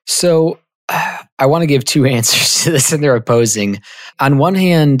 So I want to give two answers to this and they're opposing. On one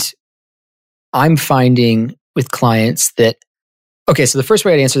hand, I'm finding with clients that, okay, so the first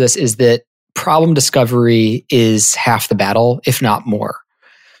way I'd answer this is that problem discovery is half the battle, if not more.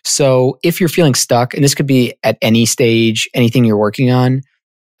 So if you're feeling stuck, and this could be at any stage, anything you're working on,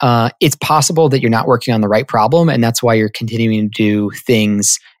 it's possible that you're not working on the right problem. And that's why you're continuing to do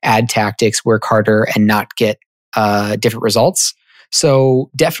things, add tactics, work harder, and not get different results.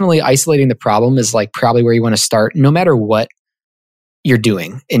 So definitely isolating the problem is like probably where you want to start, no matter what you're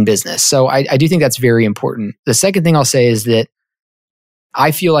doing in business. So I do think that's very important. The second thing I'll say is that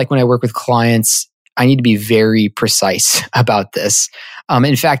I feel like when I work with clients, I need to be very precise about this.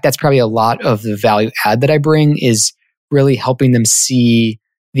 In fact, that's probably a lot of the value add that I bring is really helping them see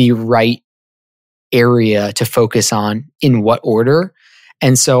the right area to focus on in what order.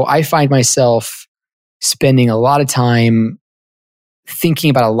 And so I find myself spending a lot of time thinking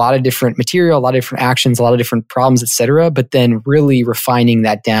about a lot of different material, a lot of different actions, a lot of different problems, et cetera, but then really refining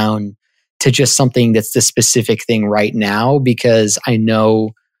that down to just something that's the specific thing right now, because I know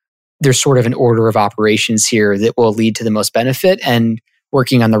there's sort of an order of operations here that will lead to the most benefit, and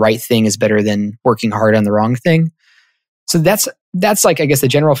working on the right thing is better than working hard on the wrong thing. So that's like, I guess, the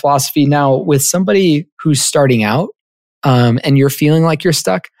general philosophy. Now, with somebody who's starting out and you're feeling like you're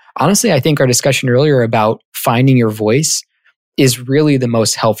stuck, honestly, I think our discussion earlier about finding your voice is really the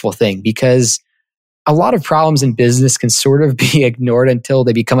most helpful thing, because a lot of problems in business can sort of be ignored until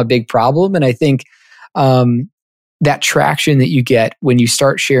they become a big problem. And I think that traction that you get when you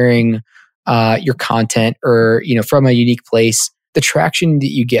start sharing your content or, from a unique place, the traction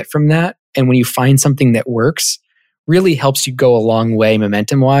that you get from that, and when you find something that works, really helps you go a long way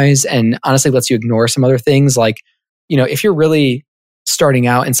momentum wise, and honestly lets you ignore some other things. Like, if you're really starting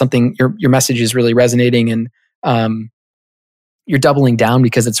out and something, your message is really resonating and you're doubling down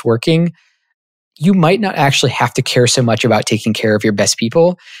because it's working, you might not actually have to care so much about taking care of your best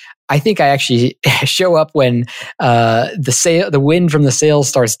people. I think I actually show up when the wind from the sails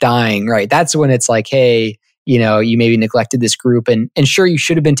starts dying, right? That's when it's like, hey, you maybe neglected this group, and sure, you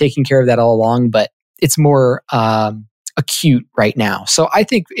should have been taking care of that all along, but it's more acute right now. So I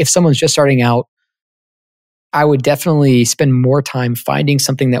think if someone's just starting out, I would definitely spend more time finding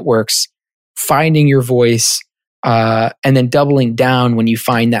something that works, finding your voice, and then doubling down when you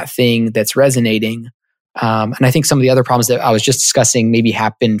find that thing that's resonating. And I think some of the other problems that I was just discussing maybe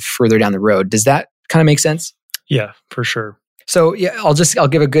happen further down the road. Does that kind of make sense? Yeah, for sure. So yeah, I'll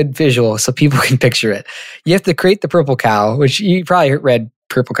give a good visual so people can picture it. You have to create the purple cow, which you probably read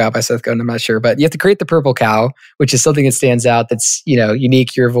Purple Cow by Seth Godin, I'm not sure, but you have to create the purple cow, which is something that stands out, that's,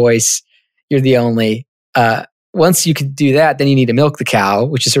 unique, your voice, you're the only. Once you can do that, then you need to milk the cow,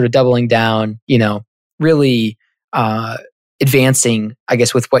 which is sort of doubling down, really advancing, I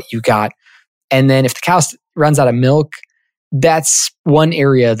guess, with what you got. And then if the cow runs out of milk, that's one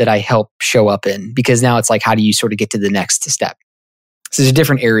area that I help show up in, because now it's like, how do you sort of get to the next step? So there's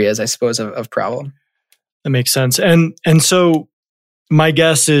different areas, I suppose, of problem. That makes sense. And so my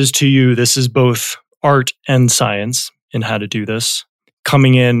guess is, to you, this is both art and science in how to do this.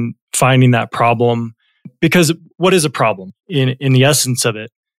 Coming in, finding that problem. Because what is a problem? In the essence of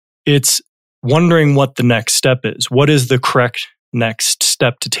it, it's wondering what the next step is. What is the correct next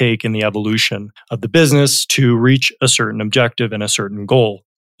step to take in the evolution of the business to reach a certain objective and a certain goal?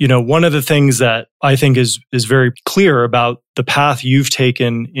 One of the things that I think is very clear about the path you've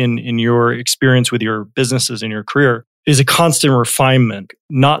taken in your experience with your businesses and your career is a constant refinement,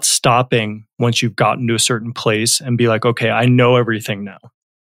 not stopping once you've gotten to a certain place and be like, okay, I know everything now.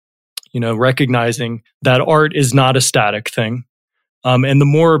 Recognizing that art is not a static thing. And the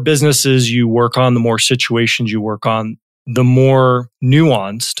more businesses you work on, the more situations you work on, the more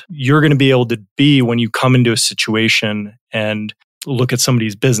nuanced you're going to be able to be when you come into a situation and look at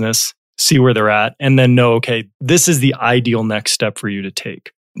somebody's business, see where they're at, and then know, okay, this is the ideal next step for you to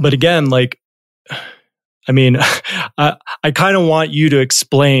take. But again, I kind of want you to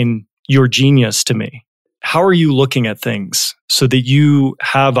explain your genius to me. How are you looking at things so that you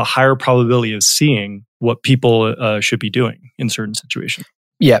have a higher probability of seeing what people should be doing in certain situations?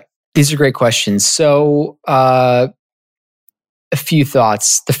 Yeah, these are great questions. So a few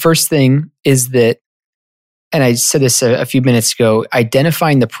thoughts. The first thing is that, and I said this a few minutes ago,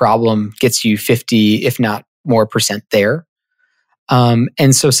 identifying the problem gets you 50, if not more % there.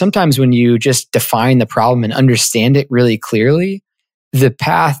 And so sometimes when you just define the problem and understand it really clearly, the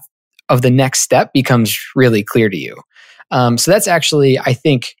path of the next step becomes really clear to you. So that's actually, I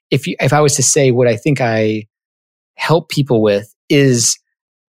think, if I was to say what I think I help people with, is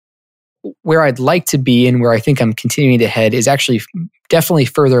where I'd like to be and where I think I'm continuing to head is actually definitely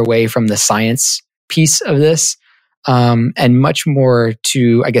further away from the science piece of this, and much more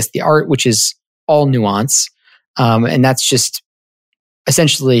to, I guess, the art, which is all nuance. And that's just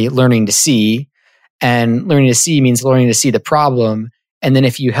essentially learning to see. And learning to see means learning to see the problem. And then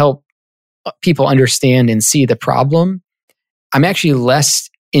if you help people understand and see the problem, I'm actually less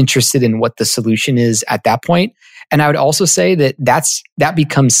interested in what the solution is at that point. And I would also say that that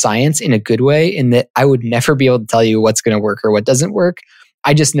becomes science in a good way, in that I would never be able to tell you what's going to work or what doesn't work.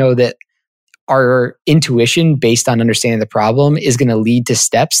 I just know that our intuition based on understanding the problem is going to lead to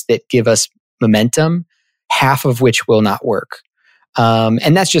steps that give us momentum, half of which will not work.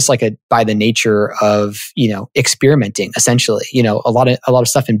 And that's just like by the nature of, experimenting, essentially. A lot of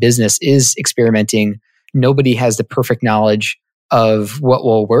stuff in business is experimenting. Nobody has the perfect knowledge of what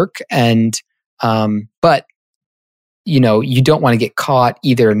will work. And, but, you don't want to get caught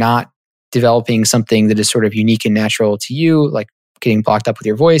either not developing something that is sort of unique and natural to you, like getting blocked up with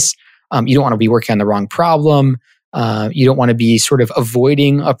your voice. You don't want to be working on the wrong problem. You don't want to be sort of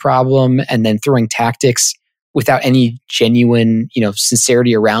avoiding a problem and then throwing tactics without any genuine,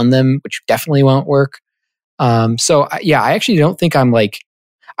 sincerity around them, which definitely won't work. I actually don't think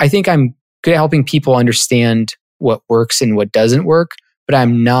I think I'm good at helping people understand what works and what doesn't work, but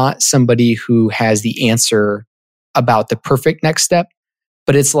I'm not somebody who has the answer about the perfect next step.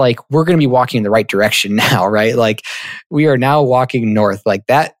 But it's like, we're going to be walking in the right direction now, right? Like, we are now walking north. Like,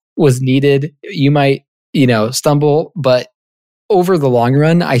 that was needed. You might, stumble, but over the long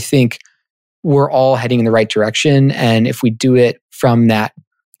run, I think we're all heading in the right direction. And if we do it from that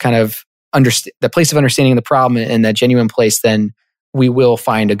kind of the place of understanding the problem and that genuine place, then we will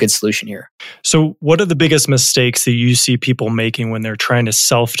find a good solution here. So what are the biggest mistakes that you see people making when they're trying to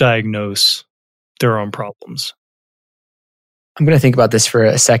self-diagnose their own problems? I'm going to think about this for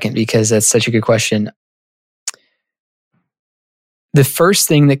a second because that's such a good question. The first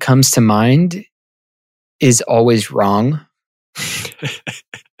thing that comes to mind is always wrong.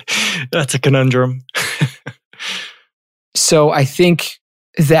 That's a conundrum. So I think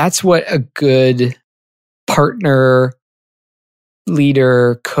that's what a good partner,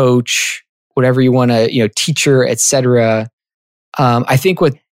 leader, coach, whatever you want to, teacher, etc. I think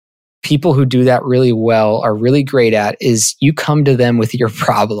what people who do that really well are really great at is you come to them with your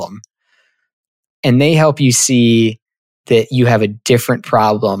problem and they help you see that you have a different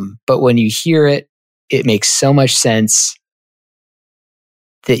problem. But when you hear it, it makes so much sense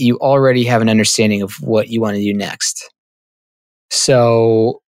that you already have an understanding of what you want to do next.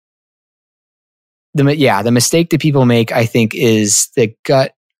 So the mistake that people make, I think, is the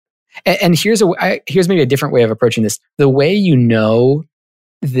gut. And here's maybe a different way of approaching this. The way you know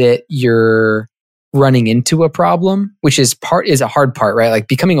that you're running into a problem, which is a hard part, right? Like,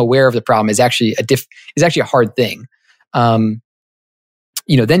 becoming aware of the problem is actually a hard thing. Then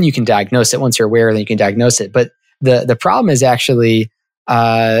you can diagnose it. Once you're aware, then you can diagnose it. But the problem is actually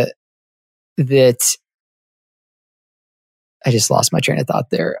that I just lost my train of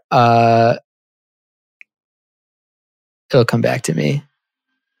thought there. It'll come back to me.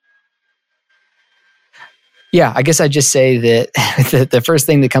 Yeah, I guess I'd just say that the first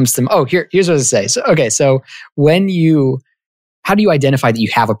thing that comes to here's what I say. So how do you identify that you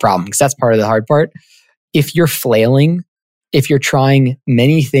have a problem? Because that's part of the hard part. If you're flailing, if you're trying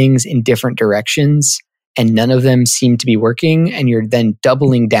many things in different directions and none of them seem to be working, and you're then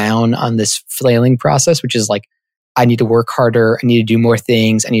doubling down on this flailing process, which is like, I need to work harder, I need to do more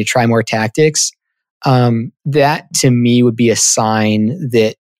things, I need to try more tactics. That to me would be a sign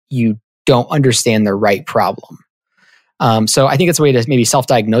that you don't understand the right problem. So I think it's a way to maybe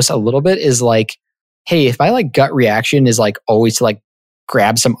self-diagnose a little bit is like, hey, if my gut reaction is always to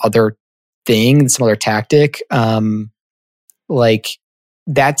grab some other thing, some other tactic, that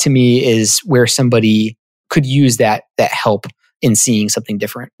to me is where somebody could use that help in seeing something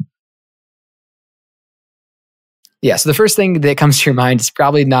different. Yeah, so the first thing that comes to your mind is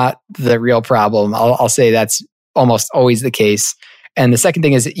probably not the real problem. I'll say that's almost always the case. And the second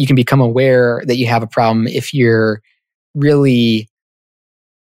thing is that you can become aware that you have a problem if you're really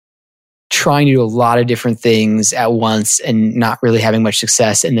trying to do a lot of different things at once and not really having much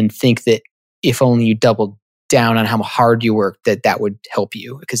success, and then think that if only you doubled down on how hard you work, that would help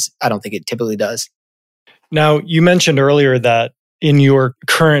you, because I don't think it typically does. Now, you mentioned earlier that in your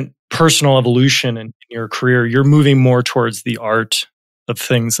current personal evolution and in your career, you're moving more towards the art of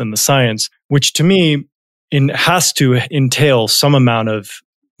things and the science, which to me has to entail some amount of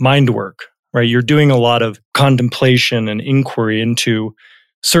mind work, right? You're doing a lot of contemplation and inquiry into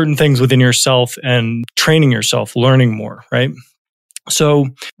certain things within yourself and training yourself, learning more, right? So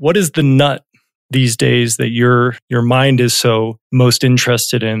what is the nut these days that your mind is so most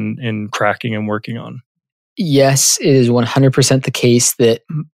interested in cracking and working on? Yes, it is 100% the case that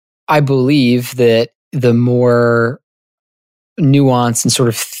I believe that the more nuance and sort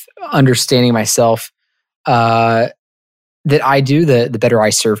of understanding myself that I do, the better I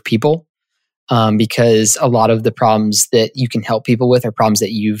serve people. Because a lot of the problems that you can help people with are problems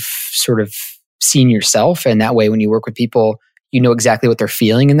that you've sort of seen yourself. And that way, when you work with people, you know exactly what they're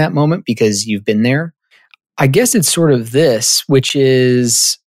feeling in that moment because you've been there. I guess it's sort of this, which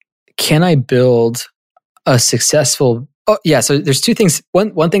is, can I build a successful... so there's two things.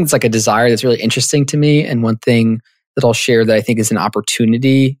 One thing that's like a desire that's really interesting to me, and one thing that I'll share that I think is an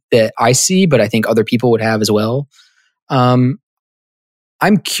opportunity that I see, but I think other people would have as well. I'm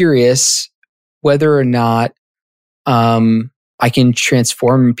curious whether or not I can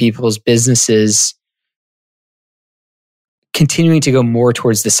transform people's businesses, continuing to go more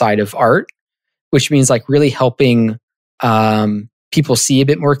towards the side of art, which means really helping people see a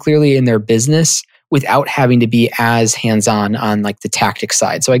bit more clearly in their business without having to be as hands-on on the tactic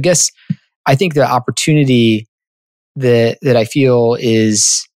side. So I think the opportunity that I feel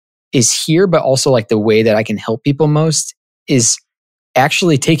is here, but also the way that I can help people most is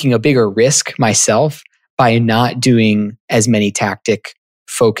actually taking a bigger risk myself by not doing as many tactic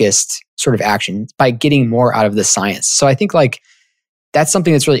focused sort of actions, by getting more out of the science. So I think like that's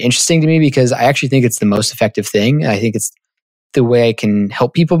something that's really interesting to me because I actually think it's the most effective thing. I think it's the way I can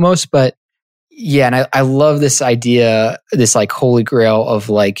help people most. But yeah, and I love this idea, this like holy grail of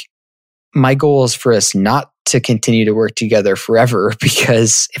like, my goal is for us not to continue to work together forever,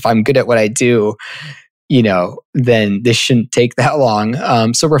 because if I'm good at what I do, then this shouldn't take that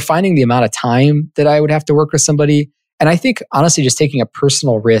long. So refining the amount of time that I would have to work with somebody. And I think honestly, just taking a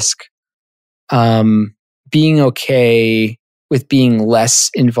personal risk, being okay with being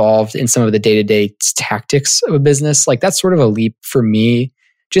less involved in some of the day-to-day tactics of a business, like that's sort of a leap for me,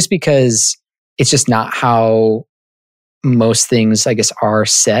 just because it's just not how most things, I guess, are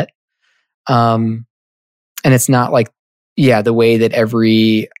set. And it's not like, the way that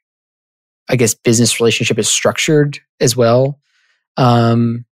every, I guess, business relationship is structured as well.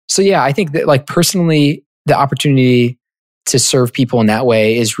 So yeah, I think that like personally, the opportunity to serve people in that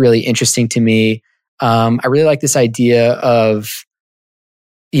way is really interesting to me. I really like this idea of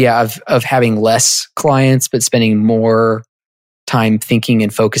having less clients, but spending more time thinking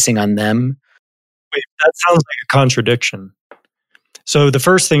and focusing on them. Wait, that sounds like a contradiction. So the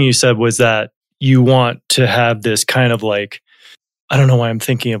first thing you said was that you want to have this kind of like, I don't know why I'm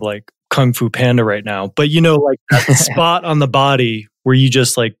thinking of like Kung Fu Panda right now, but like that spot on the body where you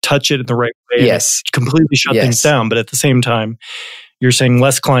just like touch it in the right way. Yes. And completely shut things down. But at the same time, you're saying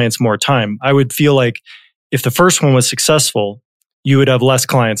less clients, more time. I would feel like if the first one was successful, you would have less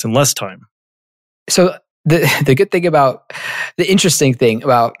clients and less time. So the good thing about, the interesting thing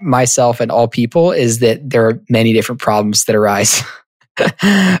about myself and all people is that there are many different problems that arise.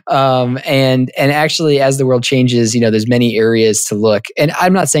 And actually, as the world changes, there's many areas to look. And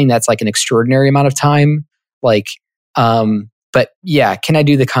I'm not saying that's like an extraordinary amount of time, but yeah, can I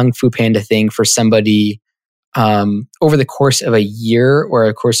do the Kung Fu Panda thing for somebody over the course of a year or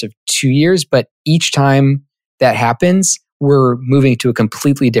a course of 2 years? But each time that happens, we're moving to a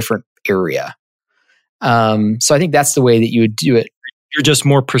completely different area. So I think that's the way that you would do it. You're just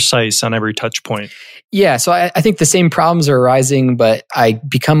more precise on every touch point. Yeah, so I think the same problems are arising, but I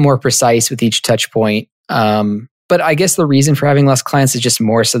become more precise with each touch point. But I guess the reason for having less clients is just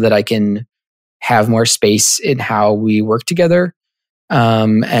more so that I can have more space in how we work together,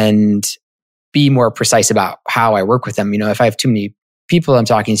 and be more precise about how I work with them. If I have too many people I'm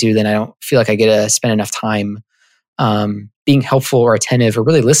talking to, then I don't feel like I get to spend enough time being helpful or attentive or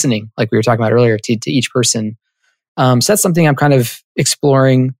really listening, like we were talking about earlier, to each person. So that's something I'm kind of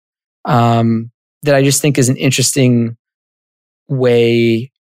exploring, that I just think is an interesting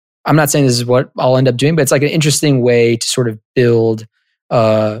way. I'm not saying this is what I'll end up doing, but it's like an interesting way to sort of build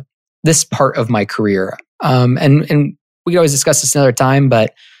this part of my career. And we could always discuss this another time,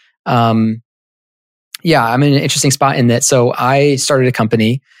 but yeah, I'm in an interesting spot in that. So I started a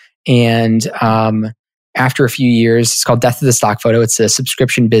company, and after a few years, it's called Death of the Stock Photo. It's a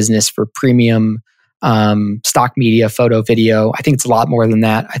subscription business for premium stock media, photo, video. I think it's a lot more than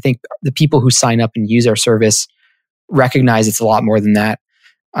that. I think the people who sign up and use our service recognize it's a lot more than that.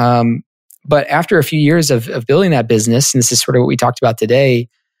 But after a few years of building that business, and this is sort of what we talked about today,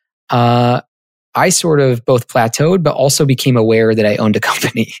 I sort of both plateaued, but also became aware that I owned a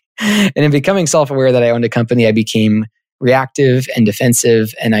company. And in becoming self-aware that I owned a company, I became reactive and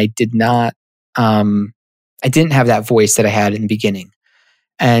defensive, and I didn't have that voice that I had in the beginning.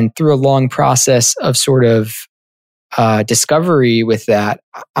 And through a long process of sort of discovery with that,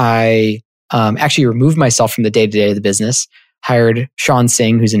 I actually removed myself from the day-to-day of the business, hired Sean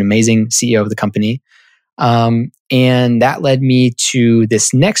Singh, who's an amazing CEO of the company. And that led me to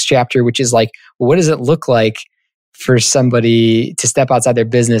this next chapter, which is like, what does it look like for somebody to step outside their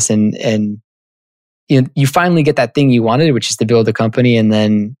business and you finally get that thing you wanted, which is to build a company, and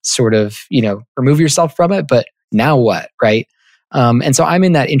then sort of, remove yourself from it. But now what, right? And so I'm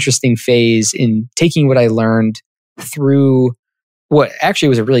in that interesting phase in taking what I learned through what actually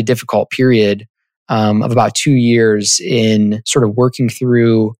was a really difficult period of about 2 years in sort of working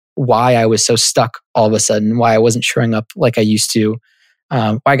through why I was so stuck all of a sudden, why I wasn't showing up like I used to,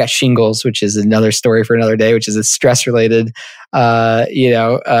 why I got shingles, which is another story for another day, which is a stress-related,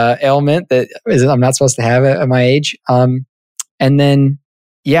 ailment that I'm not supposed to have at my age. And then,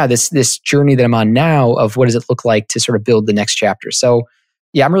 this journey that I'm on now of what does it look like to sort of build the next chapter. So,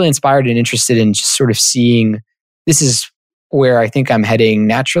 I'm really inspired and interested in just sort of seeing this is where I think I'm heading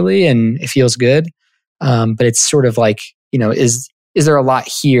naturally, and it feels good. But it's sort of like, is there a lot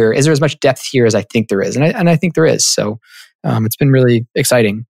here? Is there as much depth here as I think there is? And I think there is. So it's been really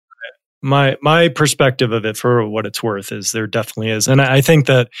exciting. My perspective of it, for what it's worth, is there definitely is. And I think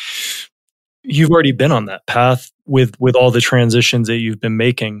that you've already been on that path with all the transitions that you've been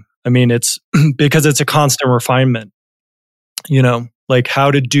making. I mean, it's because it's a constant refinement, like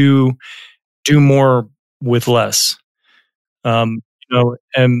how to do more with less. And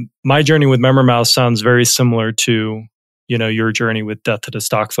my journey with MemorMouse sounds very similar to, your journey with Death to the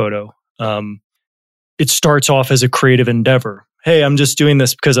Stock Photo. It starts off as a creative endeavor. Hey, I'm just doing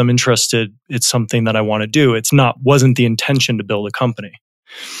this because I'm interested. It's something that I want to do. Wasn't the intention to build a company.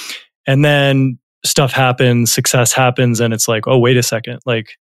 And then stuff happens, success happens, and it's like, oh, wait a second.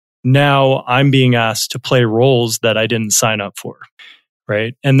 Like now I'm being asked to play roles that I didn't sign up for,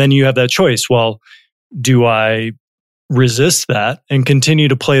 right? And then you have that choice. Well, do I resist that and continue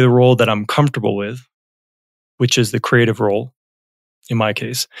to play the role that I'm comfortable with, which is the creative role in my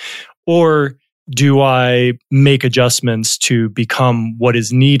case? Or do I make adjustments to become what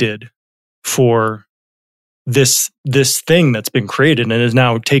is needed for this thing that's been created and is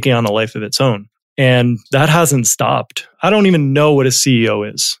now taking on a life of its own? And that hasn't stopped. I don't even know what a CEO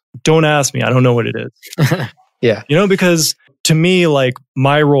is. Don't ask me. I don't know what it is. Yeah. Because to me, like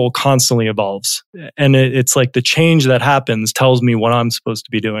my role constantly evolves. And it's like the change that happens tells me what I'm supposed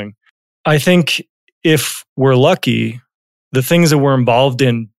to be doing. I think if we're lucky, the things that we're involved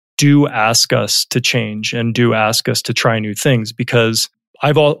in do ask us to change and do ask us to try new things, because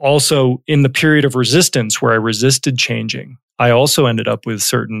I've also, in the period of resistance where I resisted changing, I also ended up with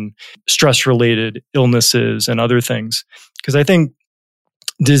certain stress-related illnesses and other things. Because I think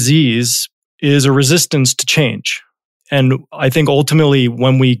disease is a resistance to change. And I think ultimately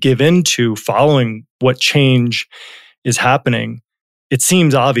when we give in to following what change is happening, it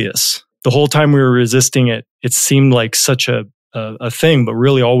seems obvious. The whole time we were resisting it, it seemed like such a thing, but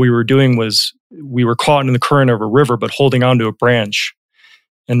really all we were doing was we were caught in the current of a river, but holding onto a branch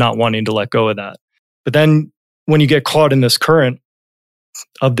and not wanting to let go of that. But then when you get caught in this current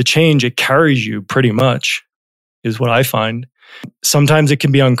of the change, it carries you pretty much, is what I find. Sometimes it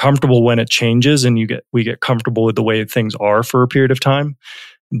can be uncomfortable when it changes and we get comfortable with the way things are for a period of time.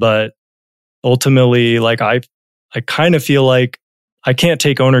 But ultimately, like I kind of feel like I can't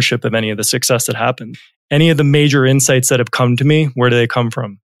take ownership of any of the success that happened. Any of the major insights that have come to me, where do they come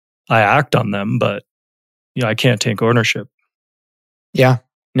from? I act on them, but I can't take ownership. Yeah,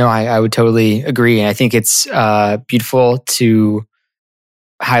 no, I would totally agree. And I think it's beautiful to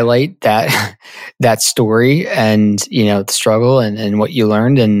highlight that story and, the struggle and what you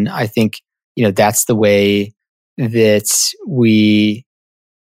learned. And I think, that's the way that we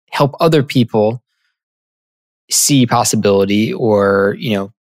help other people see possibility or,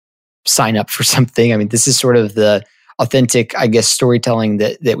 sign up for something. I mean, this is sort of the authentic, I guess, storytelling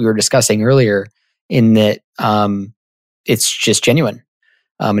that we were discussing earlier, in that it's just genuine.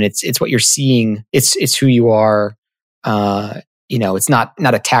 And it's what you're seeing. It's who you are. It's not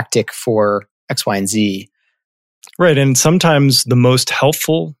a tactic for X, Y, and Z. Right. And sometimes the most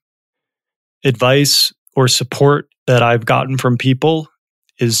helpful advice or support that I've gotten from people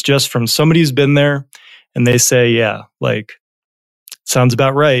is just from somebody who's been there and they say, yeah, like, sounds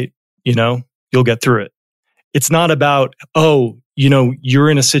about right. You'll get through it. It's not about,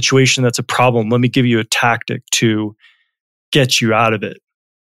 you're in a situation that's a problem. Let me give you a tactic to get you out of it.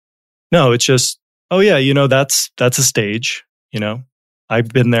 No, it's just, oh yeah, that's a stage. I've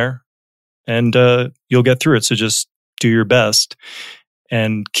been there and you'll get through it. So just do your best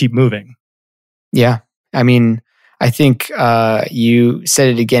and keep moving. Yeah. I mean, I think you said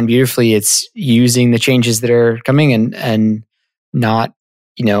it again beautifully. It's using the changes that are coming and not,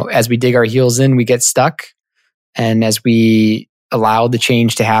 as we dig our heels in, we get stuck. And as we allow the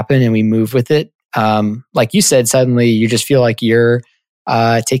change to happen and we move with it, like you said, suddenly you just feel like you're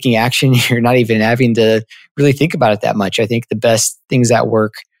taking action. You're not even having to really think about it that much. I think the best things at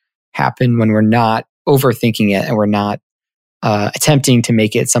work happen when we're not overthinking it and we're not attempting to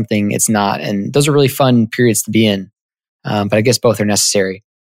make it something it's not. And those are really fun periods to be in. But I guess both are necessary.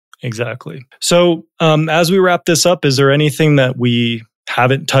 Exactly. So as we wrap this up, is there anything that we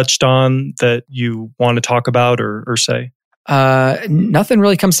haven't touched on that you want to talk about or say? Nothing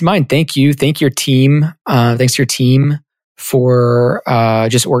really comes to mind. Thank you. Thank your team. Thanks to your team for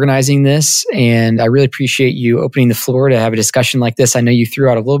just organizing this. And I really appreciate you opening the floor to have a discussion like this. I know you threw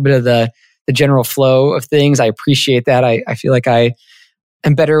out a little bit of the general flow of things. I appreciate that. I feel like I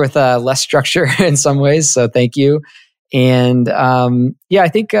am better with less structure in some ways. So thank you. And I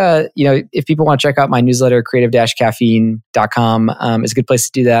think, if people want to check out my newsletter, creative-caffeine.com is a good place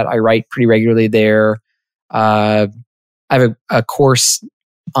to do that. I write pretty regularly there. I have a course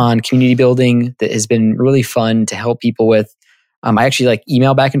on community building that has been really fun to help people with. I actually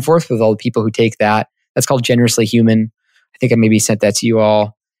email back and forth with all the people who take that. That's called Generously Human. I think I maybe sent that to you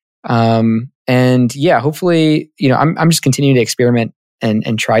all. And yeah, hopefully, I'm just continuing to experiment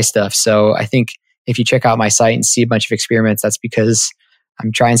and try stuff. So I think if you check out my site and see a bunch of experiments, that's because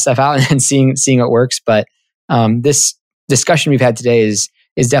I'm trying stuff out and seeing what works. But this discussion we've had today is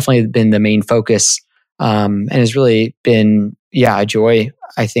definitely been the main focus, and has really been a joy,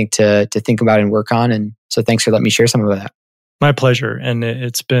 I think, to think about and work on. And so thanks for letting me share some of that. My pleasure. And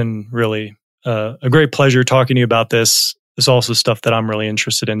it's been really a great pleasure talking to you about this. It's also stuff that I'm really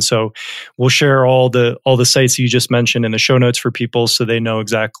interested in. So we'll share all the sites you just mentioned in the show notes for people so they know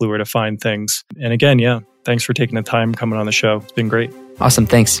exactly where to find things. And again, thanks for taking the time coming on the show. It's been great. Awesome.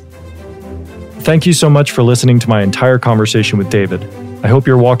 Thanks. Thank you so much for listening to my entire conversation with David. I hope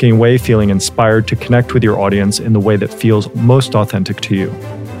you're walking away feeling inspired to connect with your audience in the way that feels most authentic to you.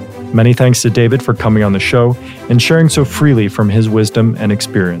 Many thanks to David for coming on the show and sharing so freely from his wisdom and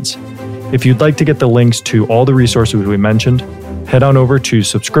experience. If you'd like to get the links to all the resources we mentioned, head on over to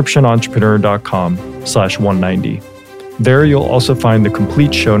subscriptionentrepreneur.com/190. There you'll also find the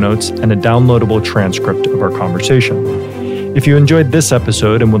complete show notes and a downloadable transcript of our conversation. If you enjoyed this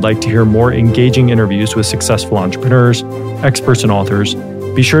episode and would like to hear more engaging interviews with successful entrepreneurs, experts, and authors,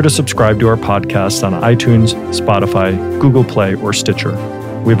 be sure to subscribe to our podcast on iTunes, Spotify, Google Play, or Stitcher.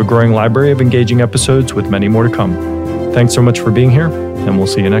 We have a growing library of engaging episodes with many more to come. Thanks so much for being here, and we'll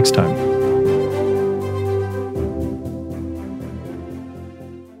see you next time.